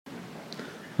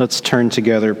Let's turn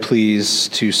together, please,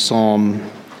 to Psalm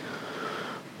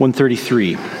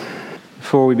 133.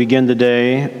 Before we begin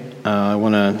today, I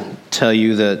want to tell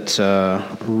you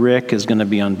that Rick is going to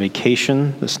be on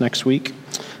vacation this next week.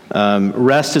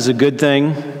 Rest is a good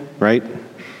thing, right?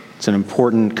 It's an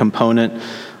important component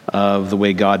of the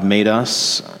way God made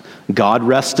us. God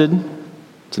rested.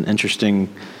 It's an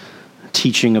interesting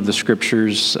teaching of the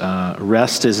Scriptures.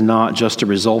 Rest is not just a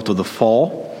result of the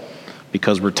fall,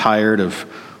 because we're tired of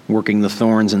working the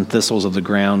thorns and thistles of the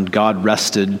ground. God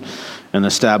rested and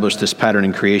established this pattern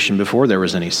in creation before there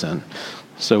was any sin.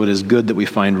 So it is good that we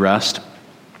find rest.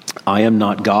 I am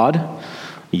not God.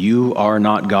 You are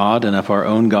not God. And if our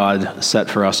own God set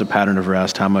for us a pattern of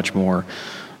rest, how much more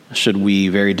should we,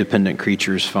 very dependent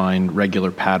creatures, find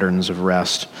regular patterns of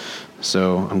rest?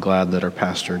 So I'm glad that our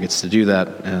pastor gets to do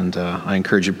that. And I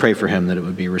encourage you to pray for him, that it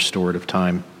would be restorative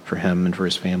time for him and for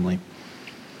his family.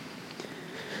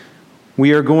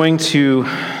 We are going to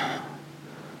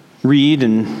read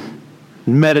and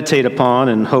meditate upon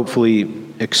and hopefully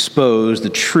expose the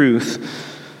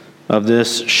truth of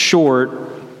this short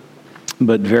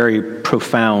but very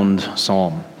profound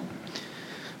psalm.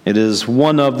 It is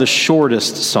one of the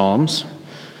shortest psalms.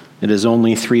 It is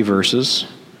only 3 verses.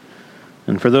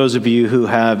 And for those of you who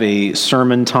have a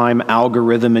sermon time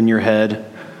algorithm in your head,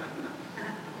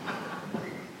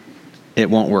 it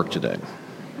won't work today.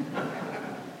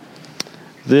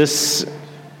 This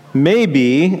may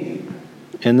be,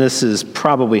 and this is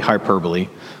probably hyperbole,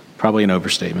 probably an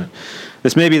overstatement,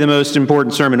 this may be the most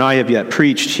important sermon I have yet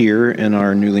preached here in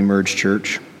our newly merged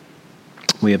church.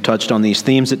 We have touched on these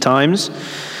themes at times,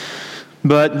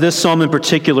 but this psalm in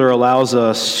particular allows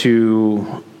us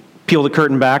to peel the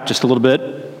curtain back just a little bit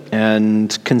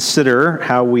and consider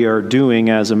how we are doing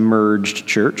as a merged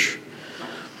church.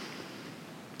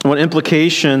 What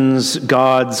implications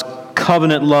God's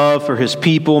covenant love for his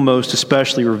people, most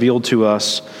especially revealed to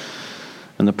us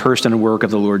in the person and work of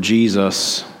the Lord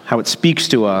Jesus, how it speaks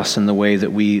to us in the way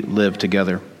that we live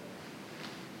together.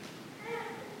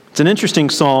 It's an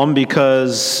interesting psalm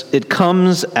because it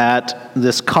comes at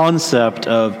this concept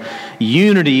of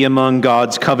unity among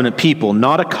God's covenant people,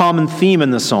 not a common theme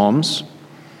in the Psalms.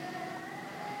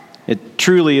 It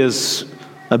truly is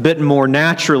a bit more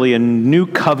naturally a new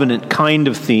covenant kind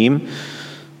of theme,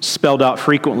 spelled out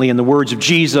frequently in the words of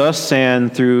Jesus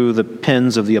and through the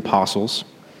pens of the apostles.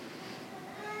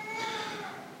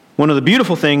 One of the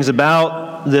beautiful things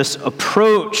about this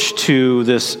approach to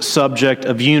this subject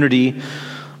of unity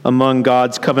among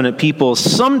God's covenant people,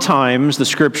 sometimes the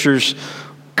Scriptures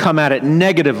come at it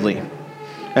negatively.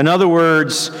 In other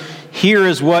words, here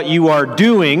is what you are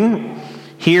doing,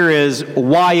 here is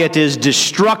why it is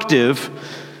destructive,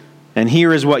 and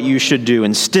here is what you should do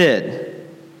instead.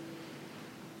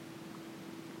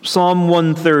 Psalm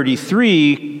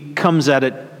 133 comes at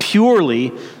it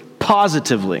purely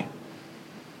positively.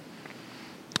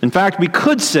 In fact, we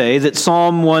could say that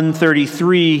Psalm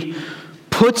 133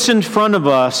 puts in front of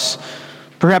us,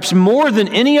 perhaps more than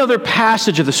any other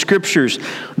passage of the Scriptures,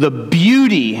 the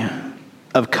beauty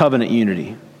of covenant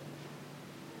unity.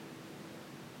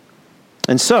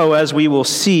 And so, as we will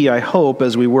see, I hope,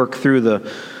 as we work through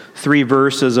the 3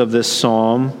 verses of this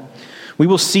psalm, we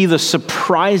will see the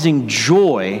surprising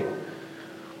joy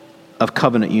of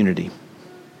covenant unity.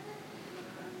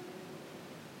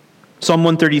 Psalm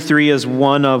 133 is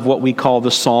one of what we call the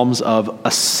Psalms of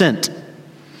Ascent.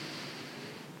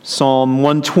 Psalm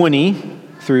 120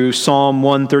 through Psalm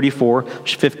 134,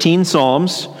 15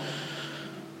 psalms,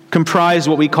 comprise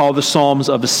what we call the Psalms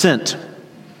of Ascent.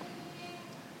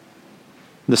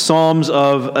 The Psalms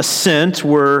of Ascent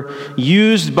were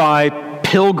used by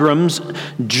pilgrims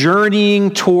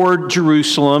journeying toward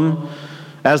Jerusalem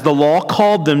as the law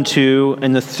called them to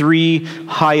in the 3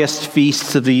 highest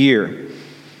feasts of the year: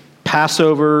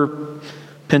 Passover,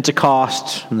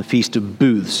 Pentecost, and the Feast of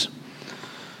Booths.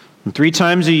 And 3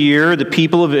 times a year, the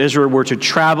people of Israel were to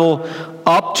travel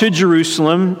up to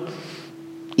Jerusalem.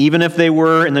 Even if they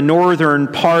were in the northern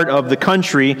part of the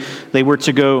country, they were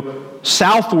to go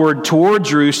southward toward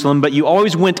Jerusalem, but you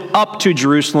always went up to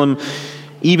Jerusalem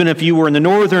even if you were in the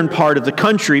northern part of the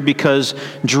country, because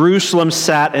Jerusalem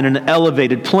sat in an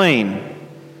elevated plain.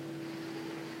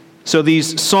 So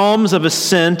these Psalms of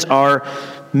Ascent are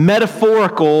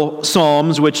metaphorical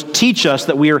psalms which teach us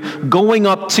that we are going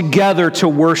up together to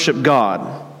worship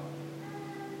God.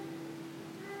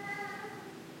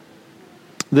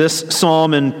 This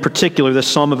psalm in particular, this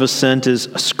Psalm of Ascent, is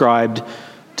ascribed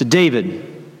to David.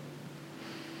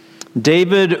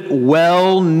 David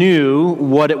well knew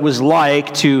what it was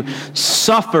like to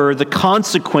suffer the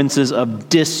consequences of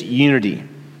disunity.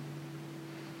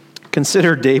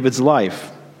 Consider David's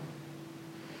life.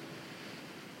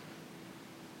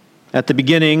 At the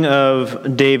beginning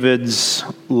of David's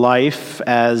life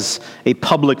as a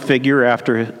public figure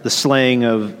after the slaying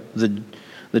of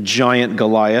the giant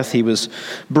Goliath, he was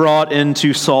brought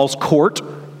into Saul's court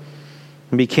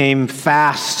and became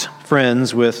fast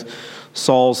friends with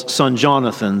Saul's son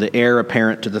Jonathan, the heir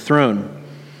apparent to the throne.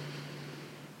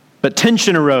 But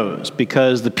tension arose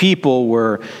because the people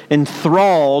were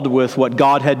enthralled with what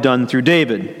God had done through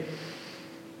David,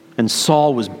 and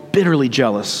Saul was bitterly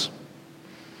jealous.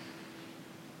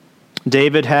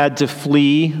 David had to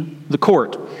flee the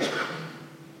court.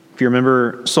 If you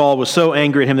remember, Saul was so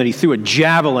angry at him that he threw a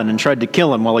javelin and tried to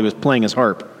kill him while he was playing his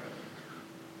harp.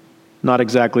 Not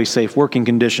exactly safe working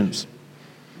conditions.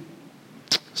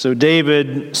 So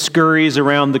David scurries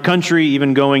around the country,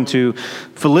 even going to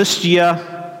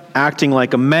Philistia, acting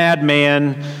like a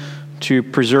madman to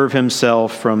preserve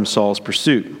himself from Saul's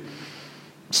pursuit.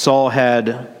 Saul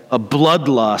had a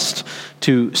bloodlust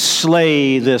to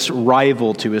slay this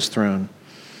rival to his throne.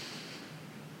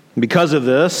 Because of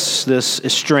this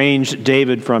estranged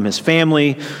David from his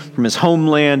family, from his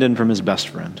homeland, and from his best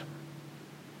friend.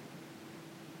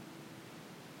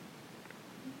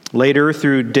 Later,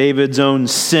 through David's own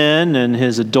sin and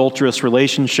his adulterous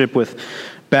relationship with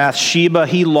Bathsheba,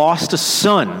 he lost a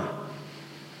son.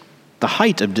 The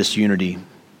height of disunity,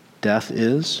 death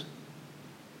is.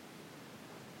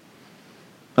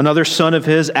 Another son of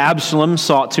his, Absalom,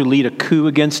 sought to lead a coup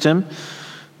against him.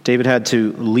 David had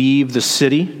to leave the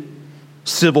city.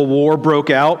 Civil war broke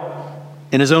out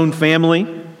in his own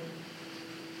family.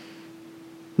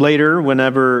 Later,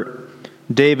 whenever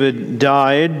David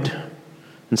died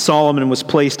and Solomon was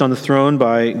placed on the throne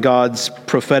by God's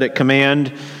prophetic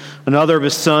command, another of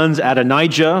his sons,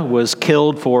 Adonijah, was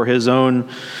killed for his own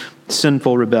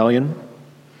sinful rebellion.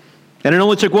 And it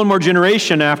only took one more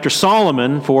generation after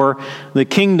Solomon for the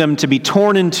kingdom to be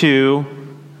torn in two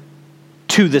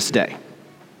to this day.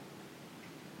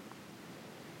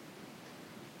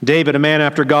 David, a man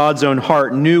after God's own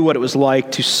heart, knew what it was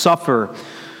like to suffer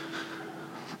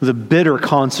the bitter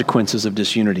consequences of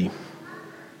disunity.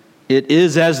 It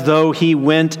is as though he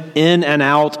went in and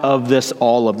out of this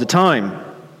all of the time.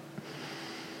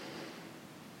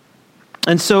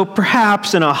 And so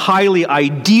perhaps in a highly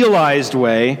idealized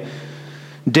way,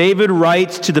 David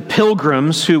writes to the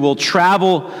pilgrims who will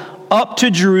travel up to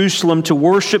Jerusalem to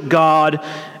worship God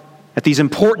at these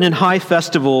important and high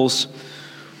festivals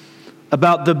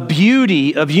about the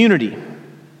beauty of unity.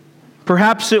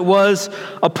 Perhaps it was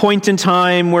a point in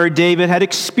time where David had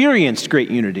experienced great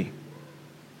unity.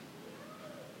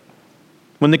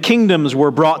 When the kingdoms were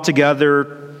brought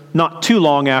together not too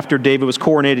long after David was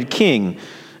coronated king.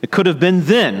 It could have been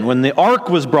then, when the ark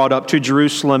was brought up to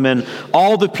Jerusalem and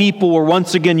all the people were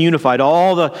once again unified.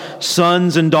 All the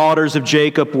sons and daughters of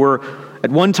Jacob were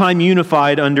at one time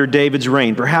unified under David's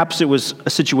reign. Perhaps it was a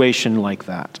situation like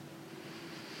that.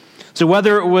 So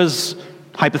whether it was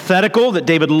hypothetical that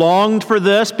David longed for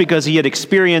this because he had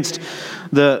experienced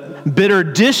the bitter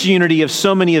disunity of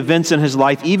so many events in his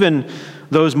life, even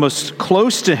those most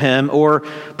close to him, or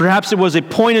perhaps it was a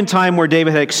point in time where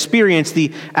David had experienced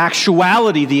the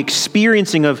actuality, the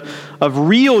experiencing of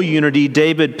real unity,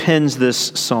 David pens this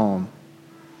psalm.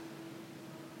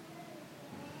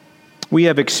 We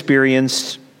have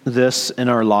experienced this in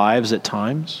our lives at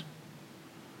times.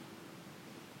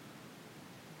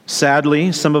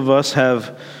 Sadly, some of us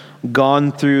have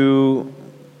gone through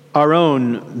our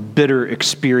own bitter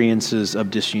experiences of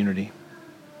disunity.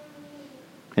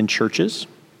 In churches?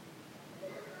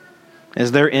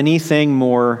 Is there anything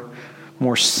more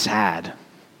sad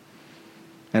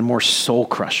and more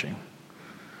soul-crushing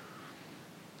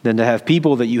than to have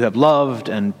people that you have loved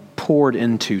and poured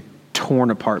into torn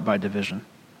apart by division?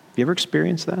 Have you ever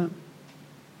experienced that?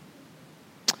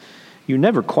 You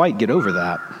never quite get over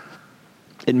that.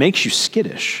 It makes you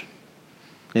skittish.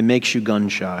 It makes you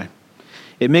gun-shy.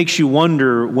 It makes you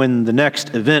wonder when the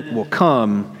next event will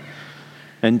come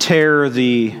and tear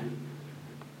the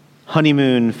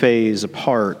honeymoon phase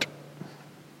apart.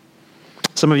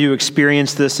 Some of you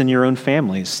experience this in your own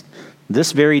families.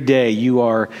 This very day, you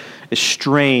are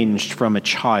estranged from a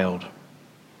child,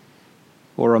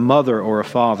 or a mother, or a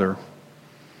father,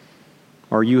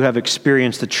 or you have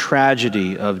experienced the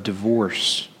tragedy of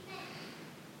divorce.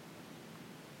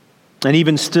 And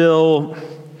even still,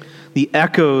 the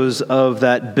echoes of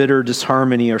that bitter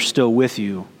disharmony are still with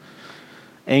you.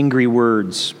 Angry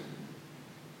words,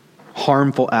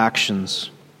 harmful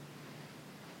actions,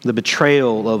 the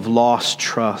betrayal of lost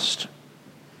trust.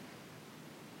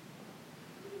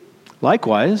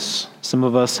 Likewise, some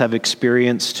of us have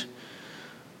experienced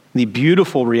the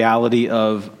beautiful reality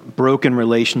of broken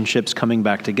relationships coming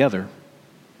back together.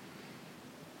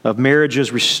 of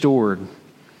marriages restored,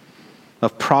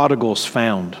 of prodigals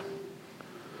found,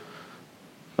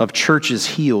 of churches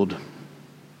healed.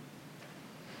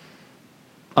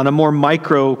 On a more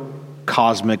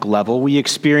microcosmic level, we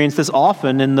experience this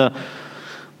often in the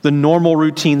normal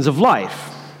routines of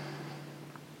life.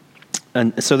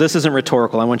 And so this isn't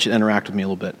rhetorical. I want you to interact with me a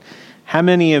little bit. How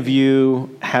many of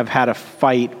you have had a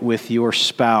fight with your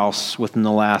spouse within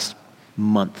the last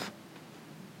month?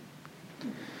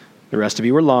 The rest of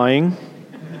you were lying.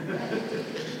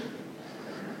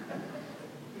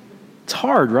 It's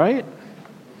hard, right?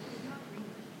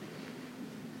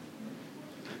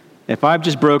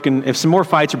 If some more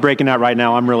fights are breaking out right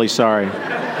now, I'm really sorry.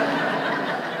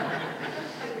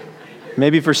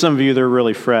 Maybe for some of you, they're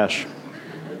really fresh.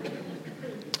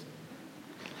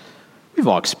 We've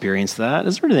all experienced that.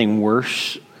 Is there anything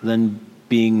worse than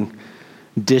being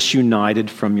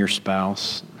disunited from your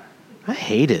spouse? I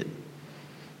hate it.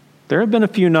 There have been a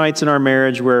few nights in our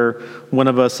marriage where one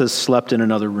of us has slept in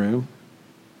another room.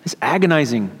 It's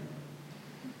agonizing.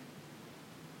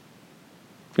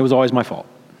 It was always my fault.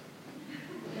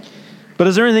 But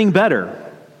is there anything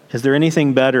better? Is there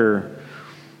anything better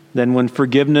than when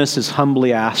forgiveness is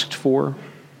humbly asked for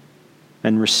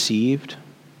and received?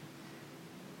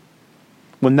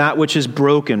 When that which is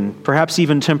broken, perhaps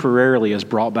even temporarily, is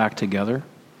brought back together?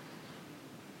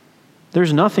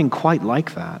 There's nothing quite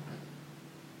like that.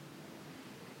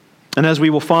 And as we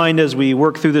will find as we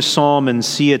work through this psalm and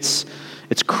see its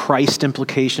Christ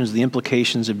implications, the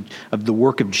implications of the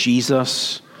work of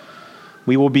Jesus,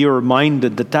 we will be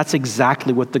reminded that that's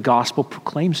exactly what the gospel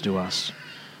proclaims to us.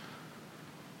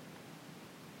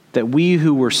 That we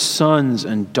who were sons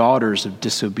and daughters of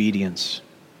disobedience,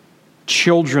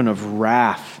 children of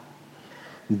wrath,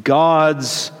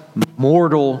 God's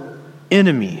mortal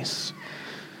enemies,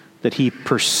 that he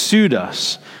pursued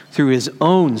us through his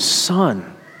own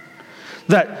Son.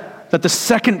 That the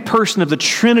second person of the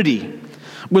Trinity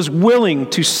was willing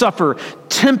to suffer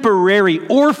temporary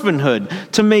orphanhood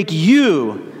to make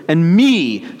you and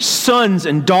me sons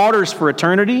and daughters for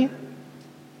eternity.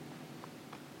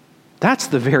 That's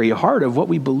the very heart of what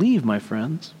we believe, my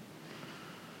friends.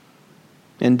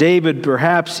 And David,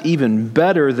 perhaps even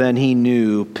better than he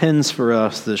knew, pens for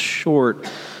us this short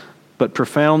but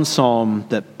profound psalm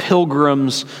that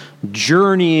pilgrims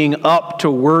journeying up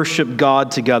to worship God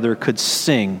together could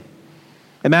sing.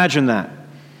 Imagine that.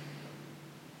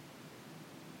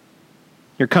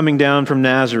 You're coming down from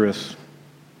Nazareth,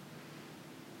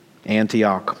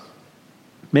 Antioch,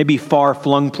 maybe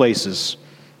far-flung places,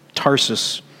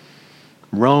 Tarsus,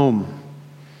 Rome.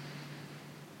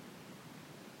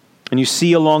 And you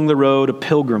see along the road a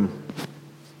pilgrim,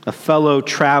 a fellow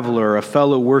traveler, a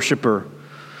fellow worshiper,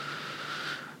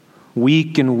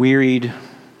 weak and wearied,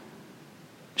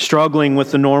 struggling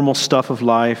with the normal stuff of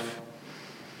life.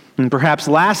 And perhaps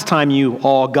last time you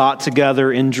all got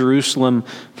together in Jerusalem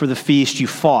for the feast, you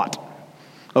fought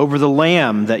over the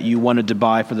lamb that you wanted to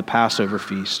buy for the Passover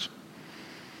feast.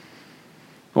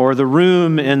 Or the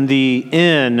room in the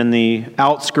inn in the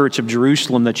outskirts of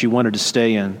Jerusalem that you wanted to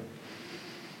stay in.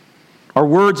 Or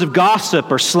words of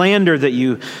gossip or slander that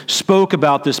you spoke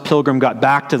about this pilgrim got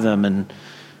back to them,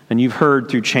 and you've heard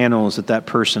through channels that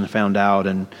person found out,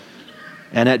 and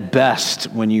at best,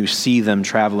 when you see them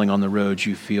traveling on the roads,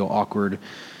 you feel awkward,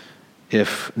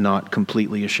 if not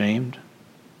completely ashamed.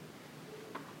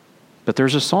 But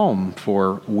there's a psalm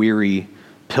for weary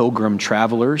pilgrim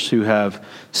travelers who have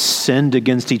sinned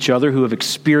against each other, who have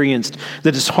experienced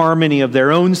the disharmony of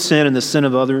their own sin and the sin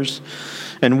of others.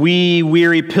 And we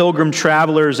weary pilgrim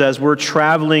travelers, as we're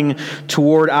traveling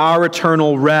toward our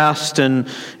eternal rest and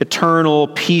eternal,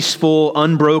 peaceful,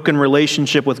 unbroken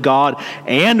relationship with God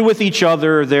and with each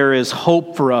other, there is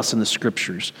hope for us in the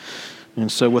Scriptures.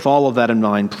 And so with all of that in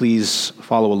mind, please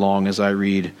follow along as I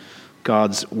read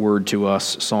God's word to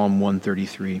us, Psalm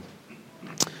 133.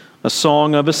 A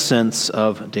song of ascents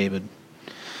of David.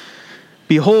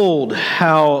 Behold,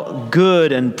 how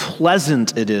good and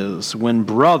pleasant it is when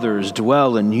brothers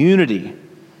dwell in unity.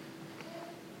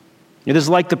 It is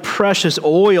like the precious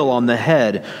oil on the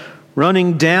head,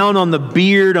 running down on the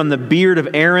beard of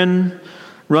Aaron,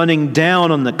 running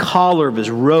down on the collar of his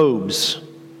robes.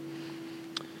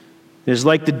 It is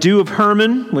like the dew of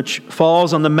Hermon, which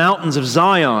falls on the mountains of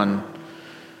Zion.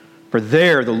 For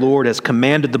there the Lord has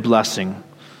commanded the blessing,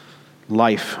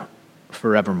 life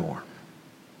forevermore.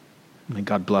 May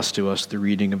God bless to us the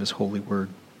reading of his holy word.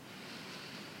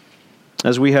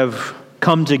 As we have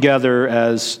come together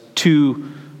as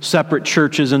two separate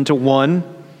churches into one,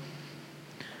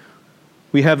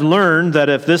 we have learned that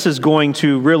if this is going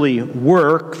to really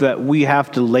work, that we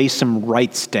have to lay some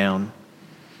rights down.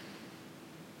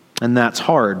 and that's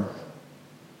hard.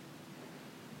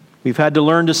 We've had to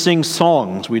learn to sing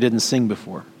songs we didn't sing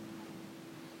before.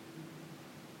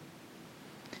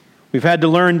 We've had to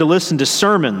learn to listen to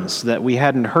sermons that we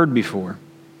hadn't heard before.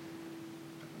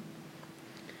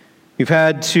 We've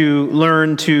had to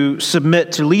learn to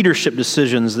submit to leadership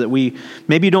decisions that we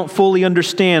maybe don't fully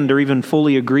understand or even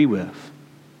fully agree with.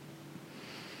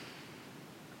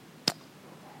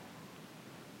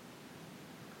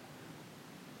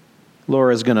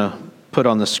 Laura's going to put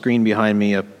on the screen behind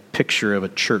me a picture of a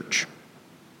church.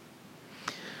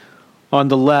 On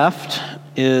the left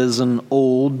is an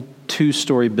old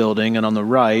two-story building, and on the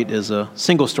right is a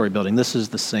single-story building. This is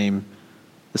the same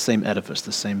edifice,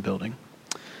 the same building.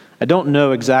 I don't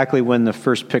know exactly when the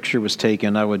first picture was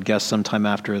taken. I would guess sometime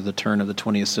after the turn of the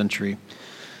 20th century.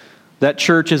 That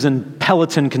church is in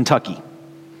Pelleton, Kentucky.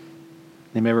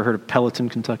 Anybody ever heard of Pelleton,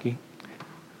 Kentucky?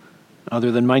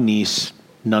 Other than my niece,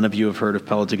 none of you have heard of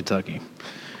Pelleton, Kentucky.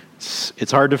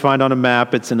 It's hard to find on a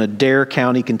map. It's in Adair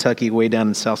County, Kentucky, way down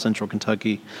in south central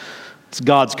Kentucky. It's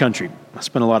God's country. I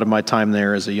spent a lot of my time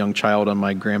there as a young child on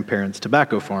my grandparents'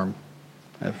 tobacco farm.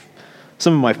 I have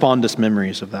some of my fondest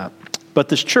memories of that. But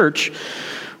this church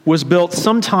was built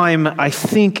sometime, I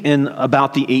think, in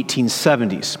about the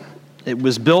 1870s. It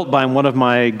was built by one of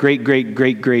my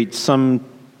great, some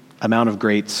amount of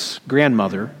greats,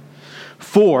 grandmother,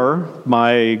 for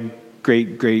my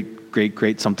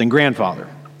great something grandfather.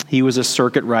 He was a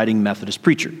circuit riding Methodist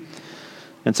preacher.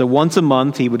 And so once a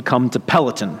month, he would come to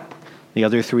Pelleton. The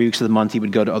other 3 weeks of the month, he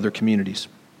would go to other communities.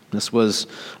 This was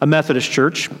a Methodist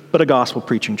church, but a gospel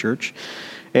preaching church.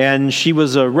 And she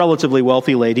was a relatively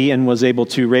wealthy lady and was able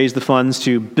to raise the funds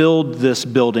to build this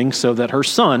building so that her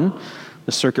son,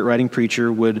 the circuit riding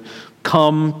preacher, would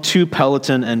come to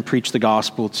Pelleton and preach the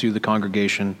gospel to the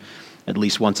congregation at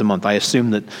least once a month. I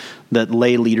assume that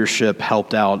lay leadership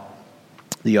helped out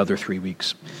the other 3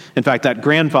 weeks. In fact, that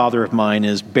grandfather of mine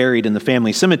is buried in the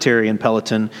family cemetery in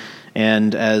Pelleton,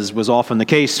 and as was often the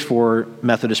case for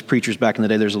Methodist preachers back in the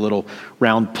day, there's a little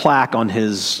round plaque on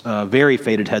his very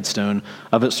faded headstone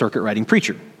of a circuit riding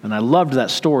preacher. And I loved that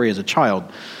story as a child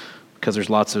because there's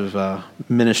lots of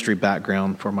ministry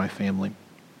background for my family.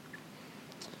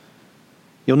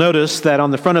 You'll notice that on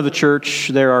the front of the church,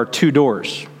 there are 2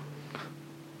 doors.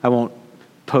 I won't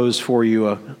pose for you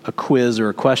a quiz or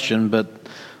a question, but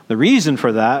the reason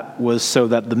for that was so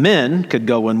that the men could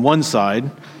go in one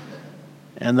side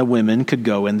and the women could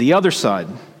go in the other side.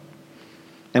 And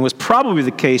it was probably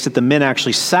the case that the men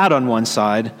actually sat on one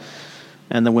side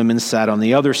and the women sat on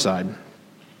the other side.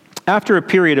 After a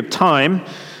period of time,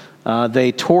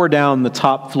 they tore down the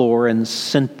top floor and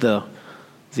sent the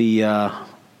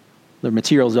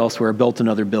materials elsewhere, built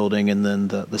another building, and then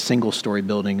the single-story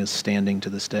building is standing to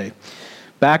this day.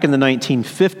 Back in the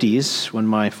 1950s, when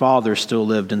my father still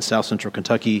lived in south central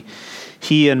Kentucky,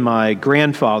 he and my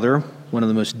grandfather, one of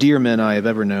the most dear men I have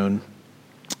ever known,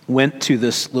 went to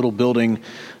this little building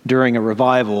during a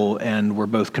revival and were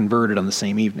both converted on the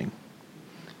same evening.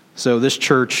 So this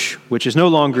church, which is no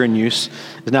longer in use,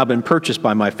 has now been purchased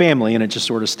by my family, and it just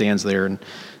sort of stands there in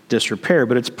disrepair.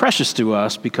 But it's precious to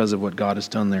us because of what God has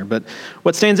done there. But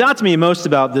what stands out to me most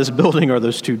about this building are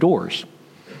those 2 doors.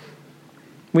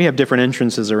 We have different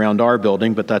entrances around our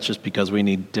building, but that's just because we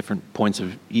need different points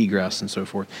of egress and so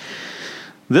forth.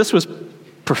 This was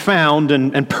profound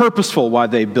and purposeful why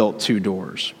they built 2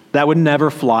 doors. That would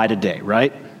never fly today,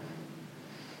 right?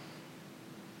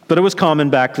 But it was common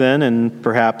back then, and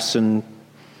perhaps, and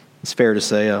it's fair to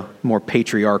say, a more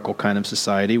patriarchal kind of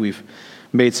society. We've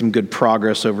made some good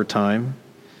progress over time.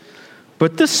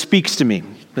 But this speaks to me.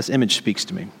 This image speaks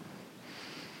to me.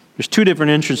 There's 2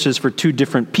 different entrances for 2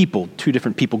 different people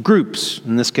groups,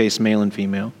 in this case, male and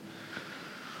female.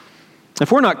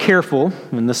 If we're not careful,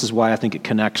 and this is why I think it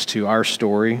connects to our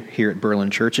story here at Berlin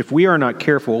Church, if we are not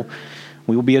careful,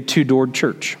 we will be a 2-doored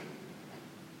church.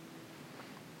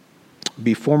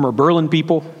 Be former Berlin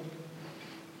people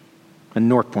and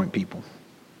North Point people.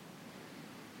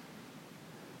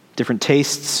 Different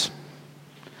tastes,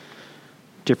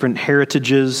 different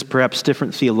heritages, perhaps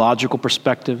different theological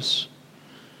perspectives.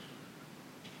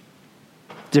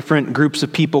 Different groups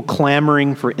of people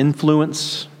clamoring for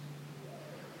influence.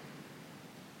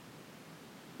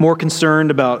 More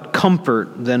concerned about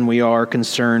comfort than we are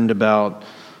concerned about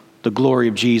the glory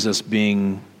of Jesus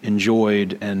being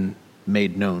enjoyed and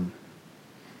made known.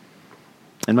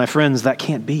 And my friends, that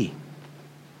can't be.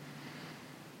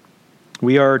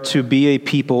 We are to be a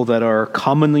people that are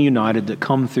commonly united, that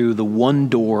come through the one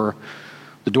door,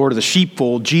 the door to the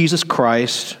sheepfold, Jesus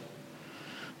Christ,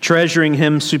 treasuring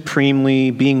him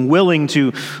supremely, being willing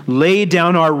to lay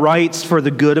down our rights for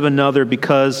the good of another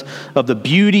because of the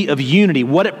beauty of unity,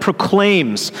 what it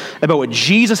proclaims about what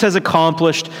Jesus has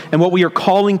accomplished and what we are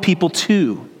calling people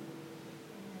to.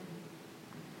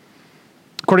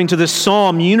 According to this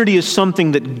psalm, unity is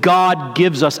something that God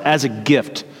gives us as a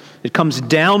gift. It comes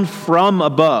down from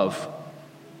above.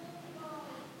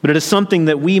 But it is something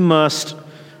that we must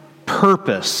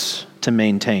purpose to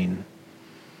maintain.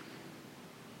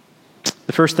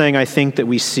 The first thing I think that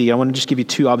we see, I want to just give you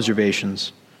two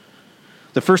observations.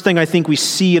 The first thing I think we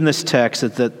see in this text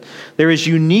is that there is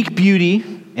unique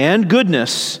beauty and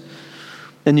goodness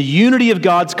in the unity of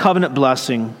God's covenant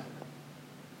blessing,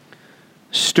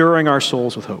 stirring our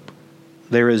souls with hope.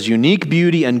 There is unique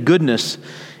beauty and goodness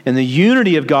in the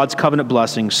unity of God's covenant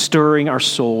blessing, stirring our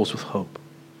souls with hope.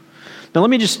 Now let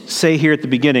me just say here at the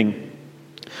beginning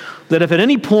that if at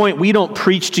any point we don't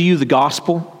preach to you the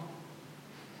gospel,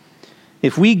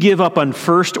 if we give up on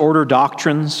first-order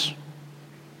doctrines,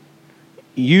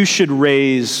 you should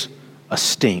raise a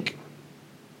stink.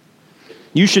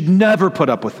 You should never put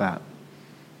up with that.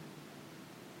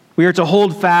 We are to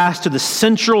hold fast to the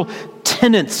central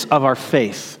tenets of our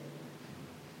faith.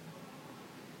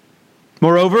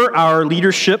 Moreover, our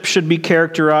leadership should be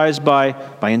characterized by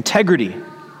integrity,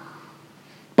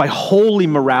 by holy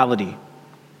morality,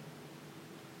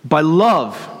 by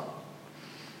love.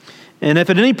 And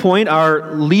if at any point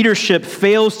our leadership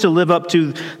fails to live up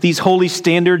to these holy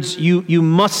standards, you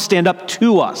must stand up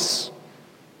to us.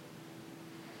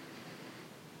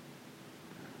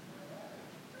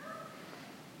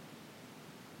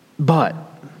 But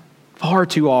far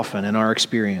too often in our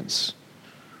experience,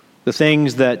 the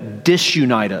things that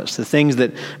disunite us, the things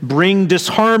that bring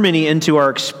disharmony into our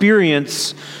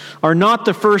experience are not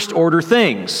the first order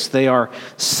things. They are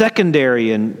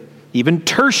secondary and even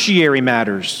tertiary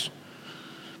matters.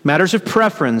 Matters of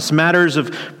preference, matters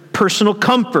of personal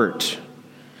comfort.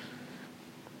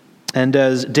 And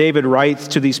as David writes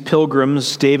to these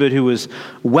pilgrims, David, who was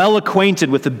well acquainted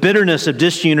with the bitterness of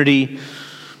disunity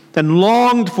and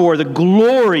longed for the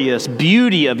glorious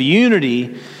beauty of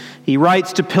unity, he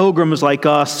writes to pilgrims like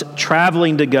us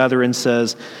traveling together and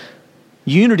says,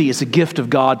 unity is a gift of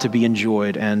God to be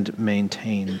enjoyed and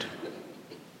maintained.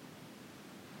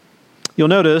 You'll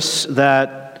notice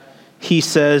that he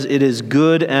says it is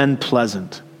good and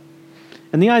pleasant.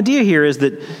 And the idea here is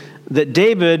that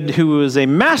David, who was a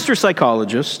master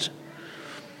psychologist,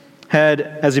 had,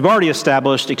 as we've already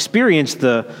established, experienced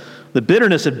the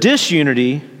bitterness of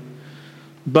disunity,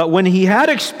 but when he had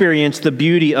experienced the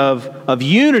beauty of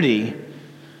unity,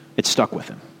 it stuck with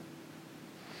him.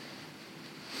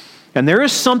 And there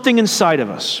is something inside of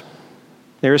us.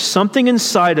 There is something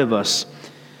inside of us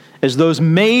as those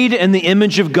made in the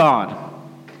image of God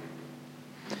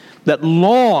that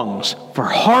longs for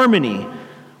harmony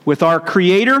with our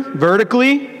Creator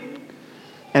vertically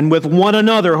and with one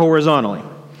another horizontally.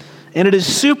 And it is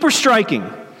super striking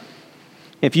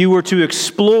if you were to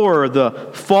explore the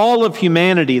fall of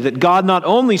humanity, that God not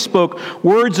only spoke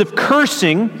words of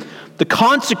cursing, the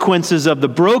consequences of the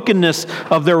brokenness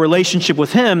of their relationship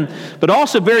with Him, but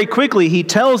also very quickly He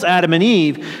tells Adam and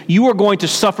Eve, you are going to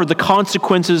suffer the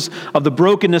consequences of the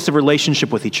brokenness of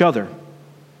relationship with each other.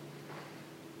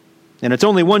 And it's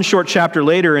only one short chapter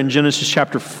later in Genesis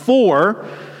chapter 4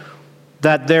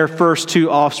 that their first two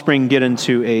offspring get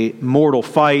into a mortal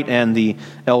fight and the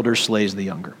elder slays the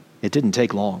younger. It didn't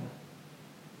take long.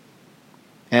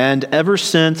 And ever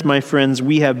since, my friends,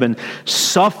 we have been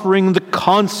suffering the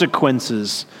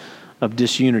consequences of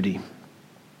disunity.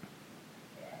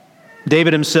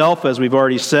 David himself, as we've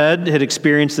already said, had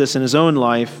experienced this in his own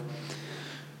life.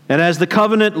 And as the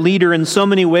covenant leader in so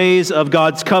many ways of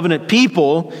God's covenant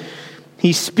people,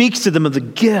 he speaks to them of the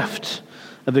gift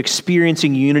of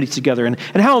experiencing unity together and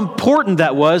how important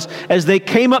that was as they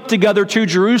came up together to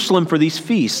Jerusalem for these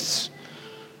feasts.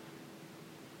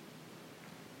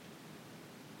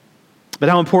 But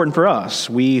how important for us,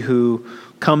 we who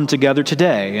come together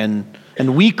today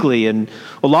and weekly, and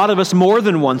a lot of us more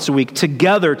than once a week,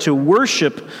 together to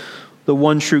worship the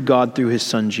one true God through His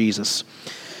Son Jesus.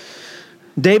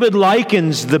 David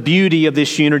likens the beauty of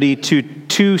this unity to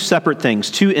two separate things,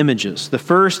 two images. The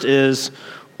first is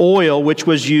oil, which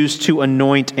was used to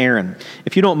anoint Aaron.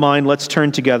 If you don't mind, let's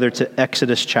turn together to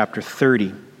Exodus chapter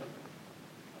 30.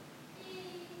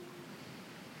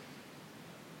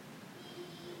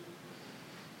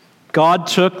 God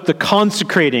took the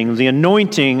consecrating, the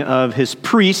anointing of His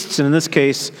priests, and in this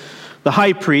case, the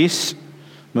high priest,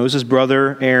 Moses'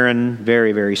 brother Aaron,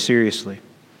 very, very seriously.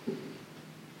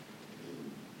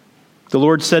 The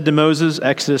Lord said to Moses,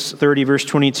 Exodus 30, verse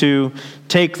 22,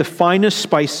 take the finest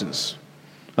spices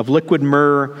of liquid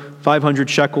myrrh, 500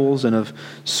 shekels, and of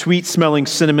sweet-smelling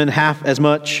cinnamon, half as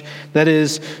much. That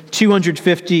is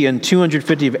 250 and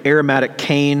 250 of aromatic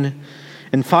cane,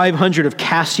 and 500 of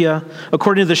cassia,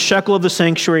 according to the shekel of the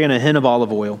sanctuary, and a hin of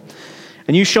olive oil.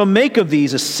 And you shall make of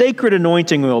these a sacred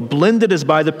anointing oil, blended as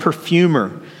by the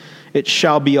perfumer. It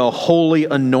shall be a holy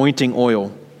anointing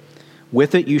oil.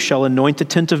 With it you shall anoint the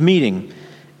tent of meeting,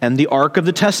 and the ark of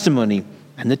the testimony,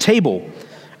 and the table,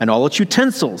 and all its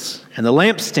utensils, and the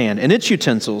lampstand and its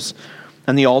utensils,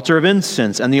 and the altar of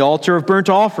incense, and the altar of burnt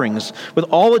offerings, with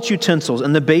all its utensils,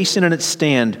 and the basin and its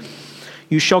stand.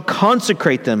 You shall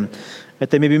consecrate them, that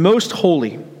they may be most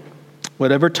holy.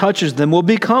 Whatever touches them will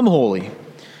become holy.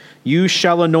 You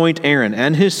shall anoint Aaron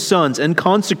and his sons, and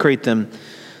consecrate them,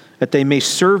 that they may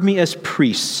serve me as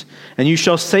priests. And you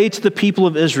shall say to the people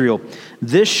of Israel,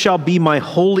 this shall be my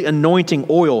holy anointing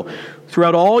oil.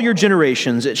 Throughout all your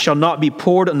generations, it shall not be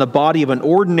poured on the body of an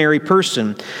ordinary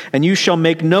person, and you shall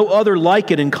make no other like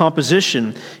it in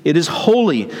composition. It is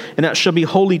holy, and it shall be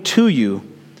holy to you.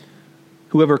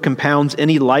 Whoever compounds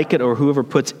any like it, or whoever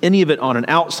puts any of it on an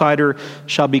outsider,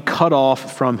 shall be cut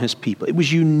off from his people. It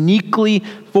was uniquely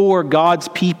for God's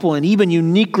people, and even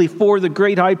uniquely for the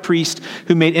great high priest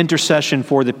who made intercession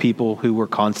for the people who were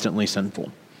constantly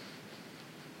sinful.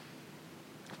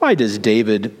 Why does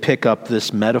David pick up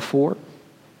this metaphor?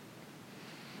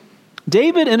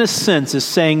 David, in a sense, is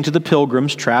saying to the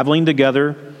pilgrims traveling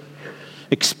together,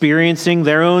 experiencing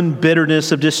their own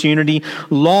bitterness of disunity,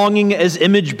 longing as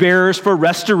image bearers for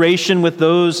restoration with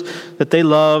those that they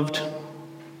loved,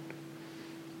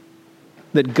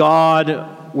 that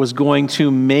God was going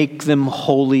to make them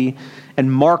holy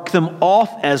and mark them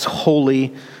off as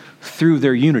holy through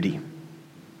their unity.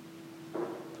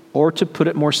 Or to put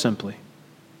it more simply,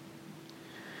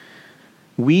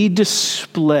 we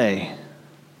display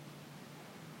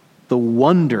the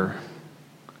wonder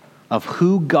of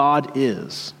who God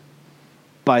is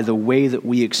by the way that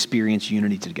we experience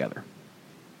unity together.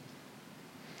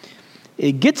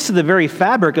 It gets to the very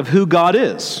fabric of who God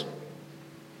is.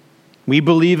 We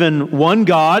believe in one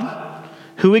God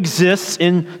who exists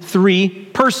in three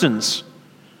persons.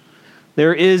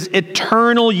 There is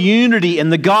eternal unity in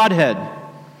the Godhead.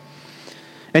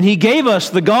 And he gave us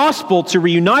the gospel to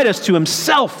reunite us to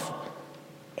himself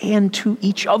and to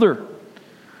each other.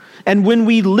 And when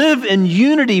we live in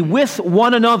unity with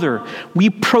one another,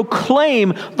 we proclaim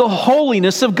the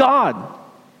holiness of God.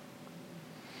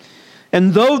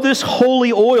 And though this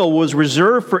holy oil was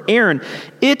reserved for Aaron,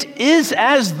 it is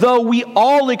as though we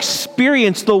all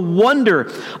experience the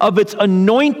wonder of its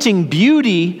anointing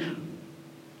beauty,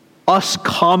 us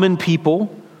common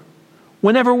people,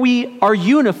 whenever we are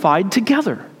unified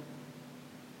together.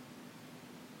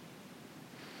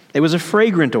 It was a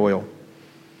fragrant oil,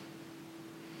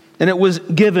 and it was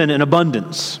given in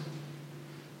abundance.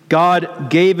 God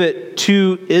gave it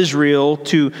to Israel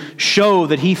to show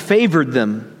that he favored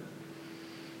them.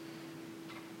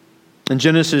 In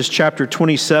Genesis chapter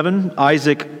 27,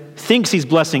 Isaac thinks he's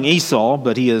blessing Esau,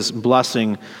 but he is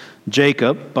blessing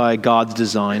Jacob by God's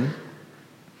design.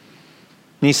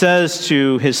 And he says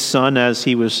to his son, as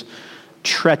he was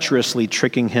treacherously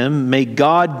tricking him, "May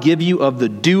God give you of the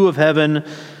dew of heaven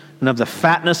and of the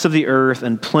fatness of the earth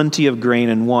and plenty of grain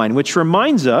and wine," which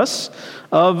reminds us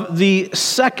of the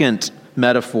second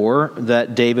metaphor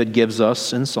that David gives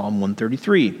us in Psalm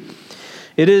 133.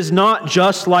 It is not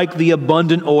just like the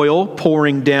abundant oil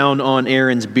pouring down on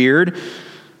Aaron's beard,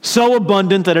 so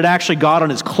abundant that it actually got on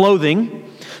his clothing,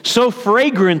 so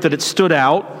fragrant that it stood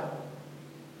out.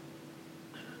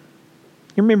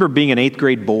 You remember being an 8th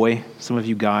grade boy, some of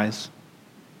you guys?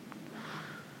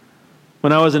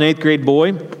 When I was an 8th grade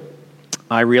boy,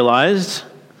 I realized,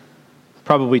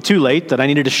 probably too late, that I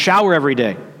needed to shower every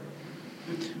day.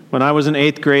 When I was in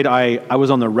 8th grade, I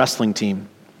was on the wrestling team.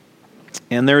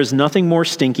 And there is nothing more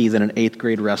stinky than an 8th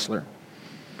grade wrestler.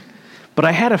 But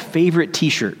I had a favorite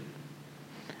t-shirt.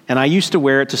 And I used to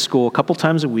wear it to school a couple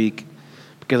times a week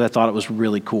because I thought it was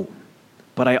really cool.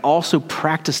 But I also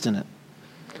practiced in it.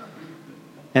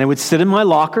 And it would sit in my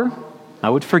locker. I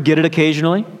would forget it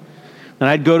occasionally. And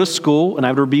I'd go to school, and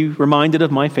I would be reminded of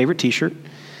my favorite t-shirt.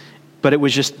 But it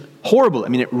was just horrible. I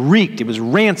mean, it reeked. It was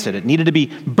rancid. It needed to be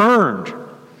burned.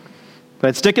 But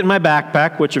I'd stick it in my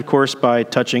backpack, which, of course, by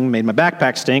touching made my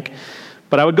backpack stink.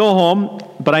 But I would go home,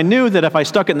 but I knew that if I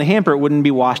stuck it in the hamper, it wouldn't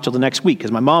be washed till the next week,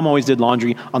 because my mom always did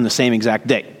laundry on the same exact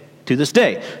day. To this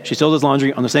day, she still does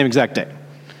laundry on the same exact day.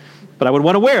 But I would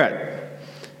want to wear it.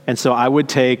 And so I would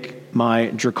take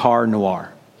my Drakkar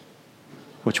Noir,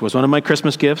 which was one of my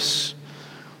Christmas gifts.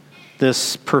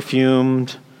 this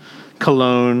perfumed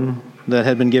cologne that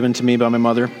had been given to me by my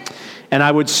mother, and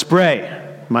I would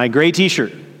spray my gray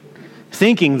t-shirt,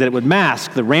 thinking that it would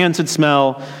mask the rancid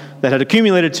smell that had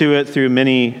accumulated to it through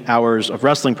many hours of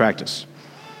wrestling practice.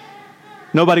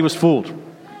 Nobody was fooled.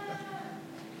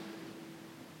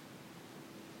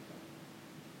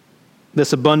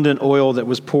 This abundant oil that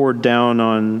was poured down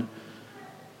on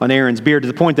Aaron's beard to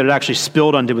the point that it actually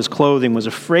spilled onto his clothing was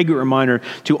a fragrant reminder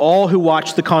to all who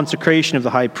watched the consecration of the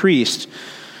high priest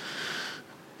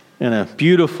in a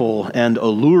beautiful and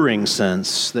alluring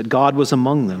sense that God was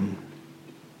among them.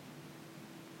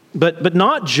 But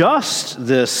not just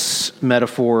this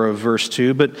metaphor of verse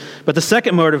 2, but the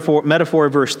second metaphor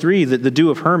of verse 3, the dew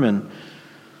of Hermon,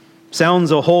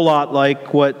 sounds a whole lot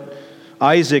like what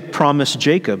Isaac promised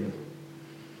Jacob.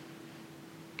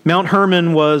 Mount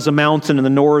Hermon was a mountain in the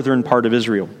northern part of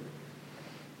Israel.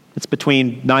 It's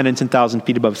between 9,000 and 10,000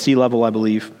 feet above sea level, I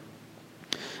believe.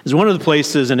 It's one of the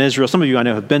places in Israel, some of you I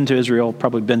know have been to Israel,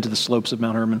 probably been to the slopes of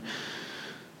Mount Hermon.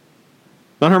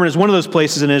 Mount Hermon is one of those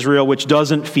places in Israel which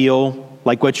doesn't feel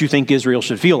like what you think Israel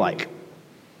should feel like.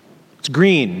 It's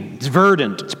green, it's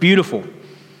verdant, it's beautiful.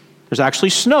 There's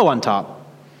actually snow on top.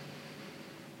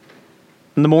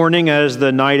 In the morning, as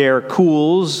the night air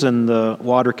cools and the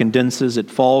water condenses,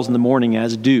 it falls in the morning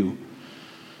as dew.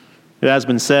 It has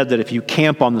been said that if you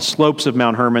camp on the slopes of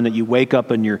Mount Hermon, that you wake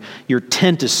up and your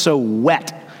tent is so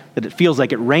wet that it feels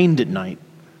like it rained at night.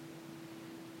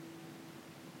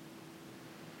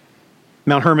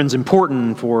 Mount Hermon's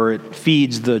important for it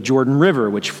feeds the Jordan River,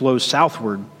 which flows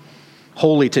southward,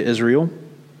 holy to Israel.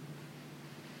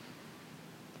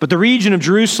 But the region of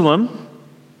Jerusalem,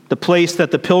 the place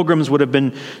that the pilgrims would have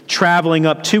been traveling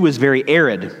up to, is very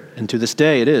arid, and to this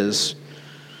day it is.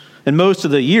 And most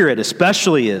of the year it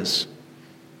especially is.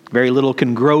 Very little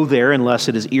can grow there unless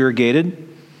it is irrigated.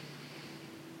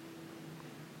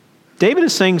 David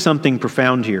is saying something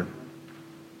profound here.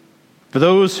 For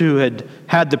those who had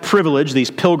had the privilege, these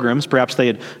pilgrims, perhaps they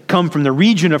had come from the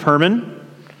region of Hermon.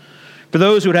 For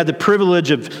those who had had the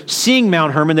privilege of seeing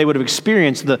Mount Hermon, they would have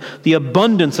experienced the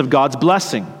abundance of God's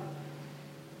blessing.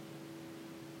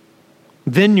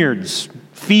 Vineyards,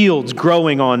 fields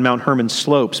growing on Mount Hermon's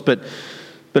slopes. But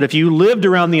if you lived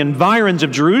around the environs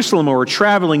of Jerusalem or were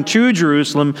traveling to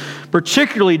Jerusalem,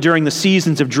 particularly during the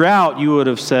seasons of drought, you would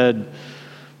have said,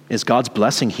 is God's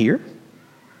blessing here?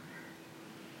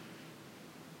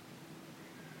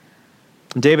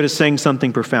 David is saying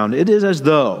something profound. It is as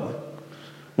though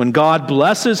when God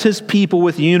blesses his people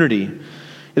with unity,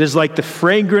 it is like the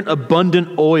fragrant,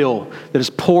 abundant oil that is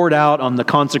poured out on the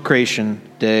consecration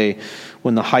day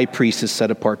when the high priest is set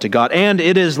apart to God. And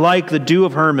it is like the dew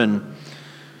of Hermon,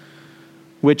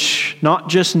 which not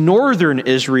just northern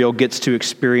Israel gets to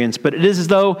experience, but it is as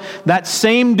though that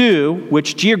same dew,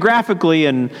 which geographically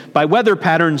and by weather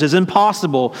patterns is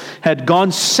impossible, had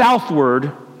gone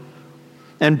southward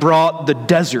and brought the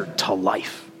desert to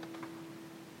life.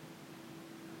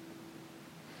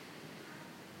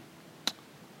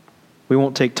 We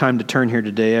won't take time to turn here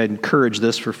today. I encourage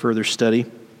this for further study.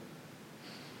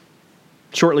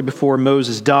 Shortly before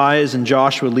Moses dies and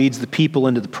Joshua leads the people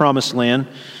into the promised land,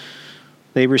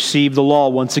 they receive the law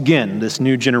once again, this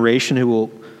new generation who will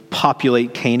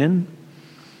populate Canaan.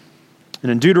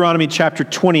 And in Deuteronomy chapter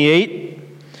 28,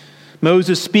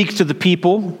 Moses speaks to the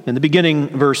people in the beginning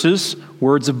verses,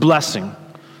 words of blessing.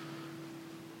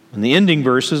 In the ending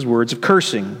verses, words of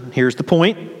cursing. Here's the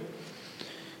point.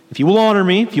 If you will honor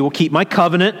me, if you will keep my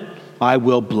covenant, I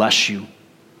will bless you.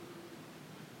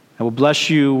 I will bless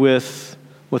you with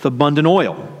abundant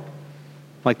oil,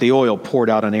 like the oil poured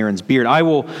out on Aaron's beard. I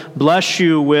will bless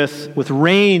you with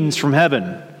rains from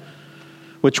heaven,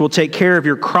 which will take care of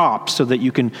your crops so that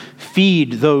you can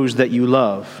feed those that you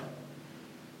love.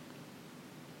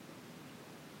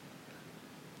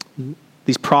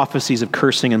 These prophecies of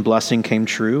cursing and blessing came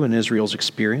true in Israel's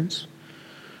experience.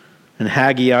 In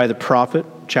Haggai the prophet,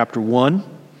 chapter 1,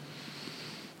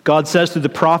 God says through the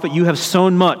prophet, you have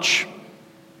sown much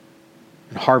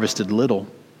and harvested little.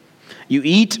 You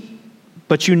eat,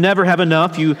 but you never have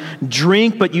enough. You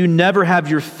drink, but you never have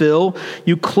your fill.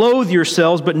 You clothe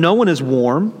yourselves, but no one is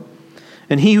warm.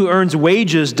 And he who earns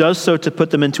wages does so to put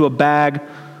them into a bag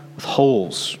with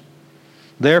holes.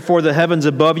 Therefore the heavens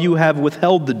above you have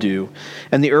withheld the dew,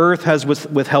 and the earth has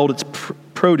withheld its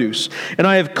produce. And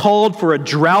I have called for a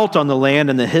drought on the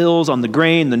land and the hills, on the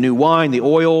grain, the new wine, the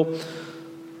oil,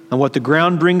 and what the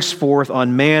ground brings forth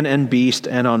on man and beast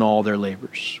and on all their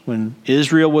labors. When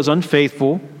Israel was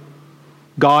unfaithful,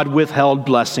 God withheld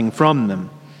blessing from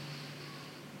them.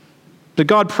 But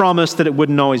God promised that it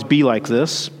wouldn't always be like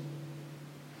this.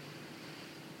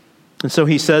 And so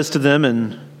he says to them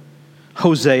in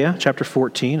Hosea chapter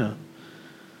 14, a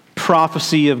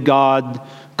prophecy of God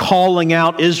calling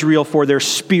out Israel for their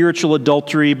spiritual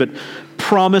adultery, but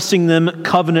promising them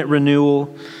covenant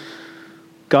renewal.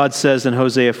 God says in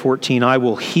Hosea 14, I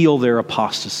will heal their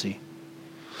apostasy.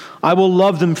 I will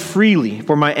love them freely,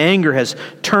 for my anger has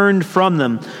turned from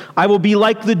them. I will be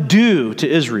like the dew to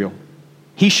Israel.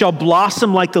 He shall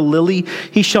blossom like the lily.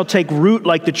 He shall take root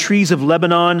like the trees of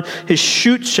Lebanon. His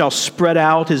shoots shall spread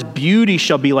out. His beauty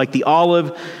shall be like the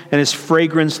olive, and his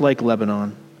fragrance like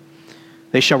Lebanon.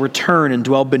 They shall return and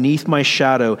dwell beneath my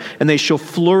shadow, and they shall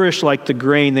flourish like the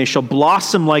grain. They shall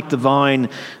blossom like the vine.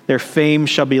 Their fame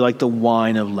shall be like the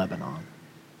wine of Lebanon.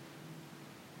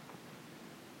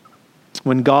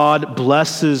 When God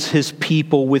blesses his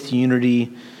people with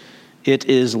unity, it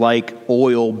is like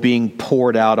oil being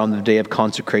poured out on the day of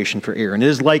consecration for Aaron. It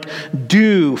is like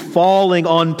dew falling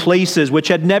on places which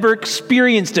had never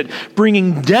experienced it,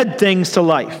 bringing dead things to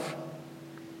life.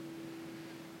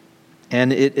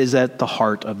 And it is at the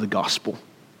heart of the gospel,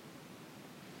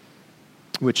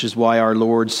 which is why our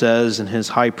Lord says in his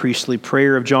high priestly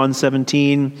prayer of John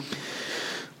 17,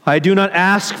 I do not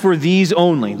ask for these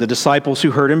only, the disciples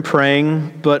who heard him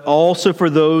praying, but also for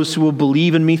those who will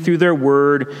believe in me through their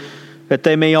word, that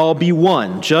they may all be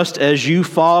one, just as you,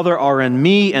 Father, are in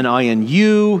me and I in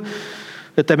you,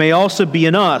 that they may also be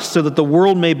in us, so that the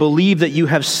world may believe that you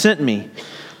have sent me.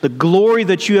 The glory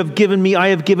that you have given me, I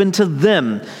have given to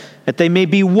them, that they may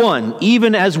be one,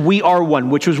 even as we are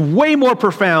one, which was way more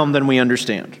profound than we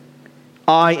understand.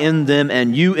 I in them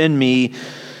and you in me,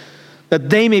 that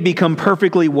they may become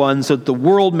perfectly one, so that the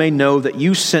world may know that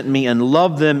you sent me and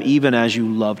loved them even as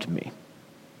you loved me.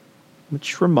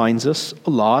 Which reminds us a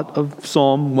lot of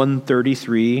Psalm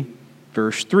 133,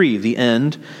 verse 3, the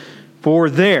end. For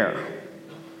there,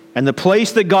 and the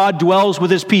place that God dwells with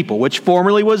his people, which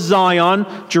formerly was Zion,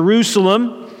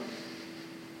 Jerusalem,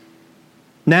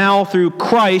 now through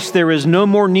Christ there is no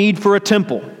more need for a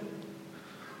temple.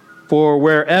 For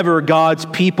wherever God's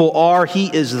people are,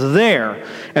 he is there.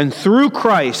 And through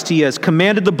Christ, he has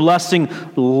commanded the blessing,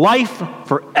 life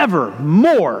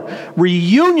forevermore,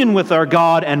 reunion with our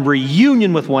God and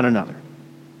reunion with one another.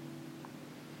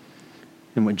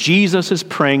 And what Jesus is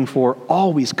praying for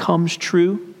always comes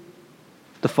true.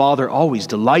 The Father always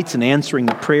delights in answering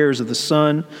the prayers of the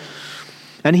Son.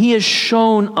 And he has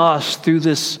shown us through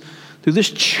this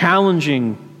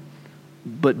challenging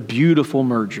but beautiful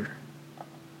merger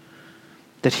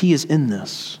that he is in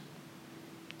this,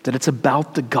 that it's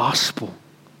about the gospel.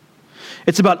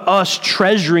 It's about us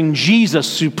treasuring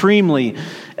Jesus supremely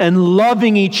and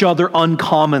loving each other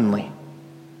uncommonly.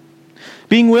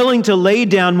 Being willing to lay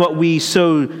down what we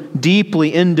so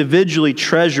deeply individually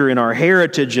treasure in our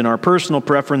heritage and our personal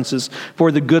preferences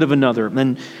for the good of another.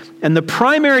 And the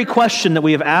primary question that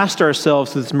we have asked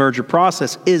ourselves through this merger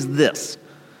process is this: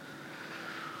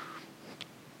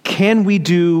 can we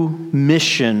do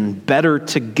mission better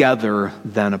together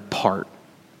than apart?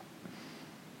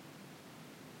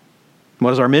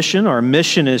 What is our mission? Our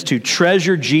mission is to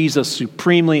treasure Jesus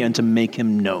supremely and to make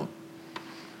him known.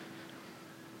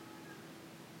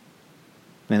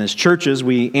 And as churches,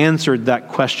 we answered that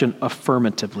question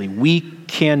affirmatively. We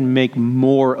can make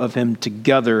more of him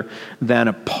together than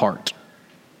apart.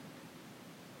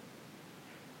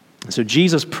 And so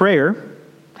Jesus' prayer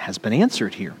has been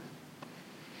answered here.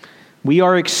 We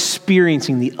are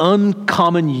experiencing the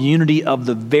uncommon unity of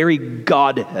the very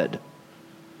Godhead.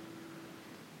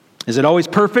 Is it always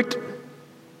perfect?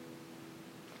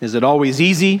 Is it always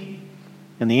easy?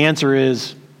 And the answer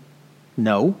is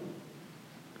no.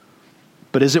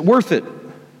 But is it worth it?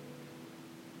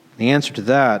 The answer to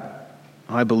that,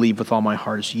 I believe with all my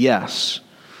heart, is yes.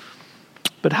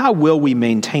 But how will we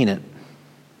maintain it?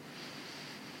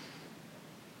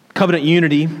 Covenant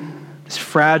unity is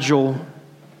fragile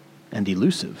and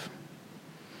elusive,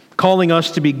 calling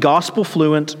us to be gospel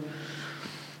fluent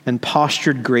and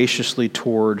postured graciously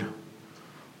toward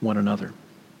one another.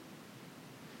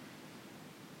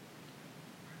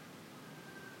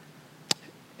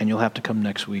 And you'll have to come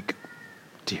next week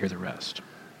to hear the rest.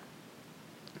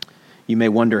 You may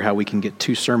wonder how we can get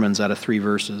 2 sermons out of 3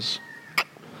 verses,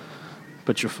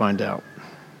 but you'll find out.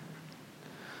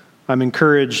 I'm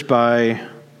encouraged by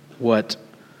what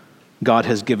God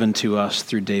has given to us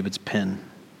through David's pen.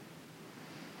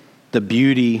 The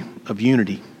beauty of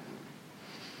unity.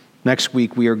 Next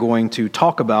week, we are going to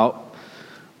talk about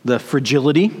the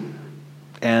fragility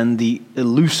and the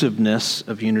elusiveness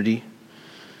of unity.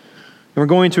 And we're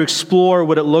going to explore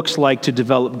what it looks like to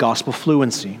develop gospel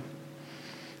fluency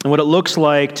and what it looks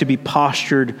like to be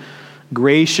postured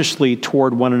graciously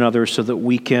toward one another so that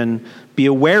we can be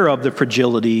aware of the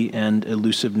fragility and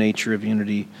elusive nature of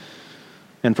unity.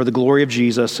 And for the glory of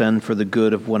Jesus and for the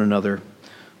good of one another,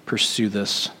 pursue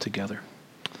this together.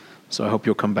 So I hope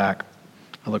you'll come back.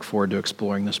 I look forward to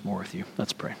exploring this more with you.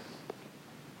 Let's pray.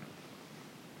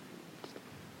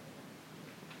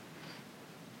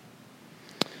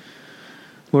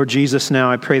 Lord Jesus,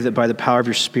 now I pray that by the power of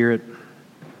your Spirit,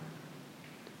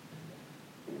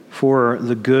 for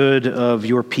the good of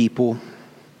your people,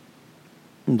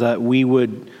 that we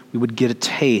would get a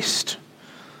taste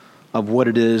of what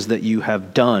it is that you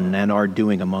have done and are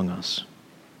doing among us.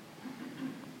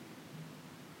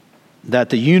 That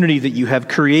the unity that you have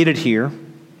created here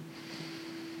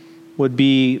would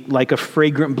be like a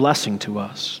fragrant blessing to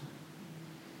us.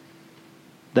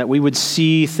 That we would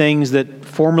see things that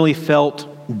formerly felt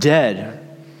dead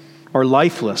or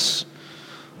lifeless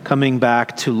coming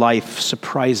back to life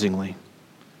surprisingly.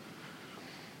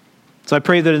 So I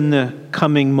pray that in the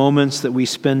coming moments that we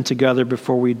spend together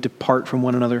before we depart from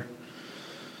one another,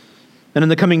 and in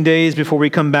the coming days before we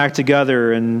come back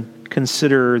together and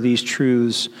consider these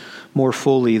truths more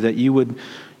fully, that you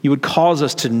would cause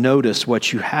us to notice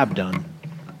what you have done.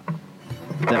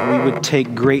 That we would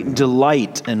take great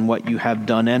delight in what you have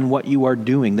done and what you are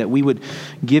doing. That we would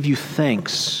give you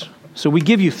thanks. So we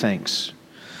give you thanks.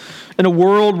 In a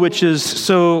world which is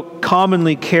so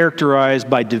commonly characterized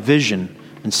by division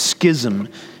and schism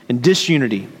and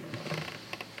disunity,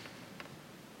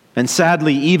 and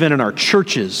sadly, even in our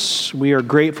churches, we are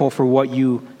grateful for what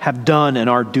you have done and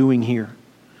are doing here.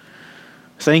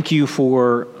 Thank you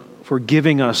for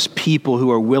giving us people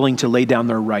who are willing to lay down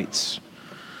their rights,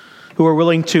 who are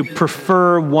willing to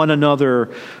prefer one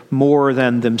another more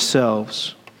than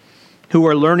themselves, who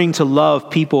are learning to love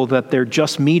people that they're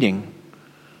just meeting,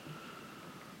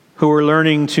 who are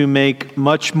learning to make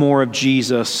much more of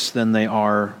Jesus than they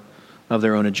are of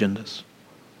their own agendas.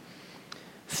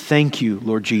 Thank you,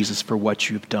 Lord Jesus, for what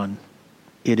you've done.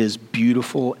 It is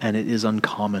beautiful and it is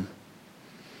uncommon.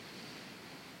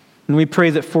 And we pray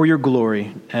that for your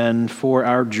glory and for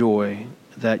our joy,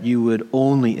 that you would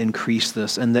only increase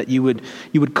this and that you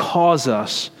would cause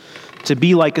us to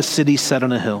be like a city set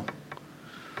on a hill,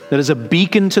 that is a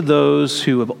beacon to those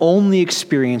who have only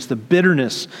experienced the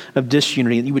bitterness of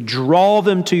disunity, and you would draw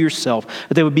them to yourself,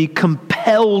 that they would be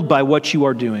compelled by what you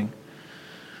are doing.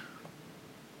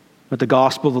 That the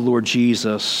gospel of the Lord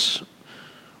Jesus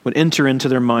would enter into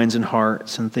their minds and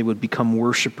hearts, and that they would become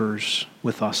worshipers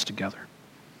with us together.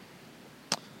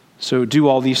 So do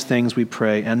all these things, we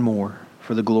pray, and more,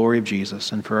 for the glory of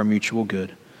Jesus and for our mutual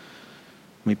good.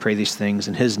 We pray these things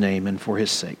in his name and for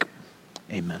his sake.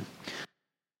 Amen.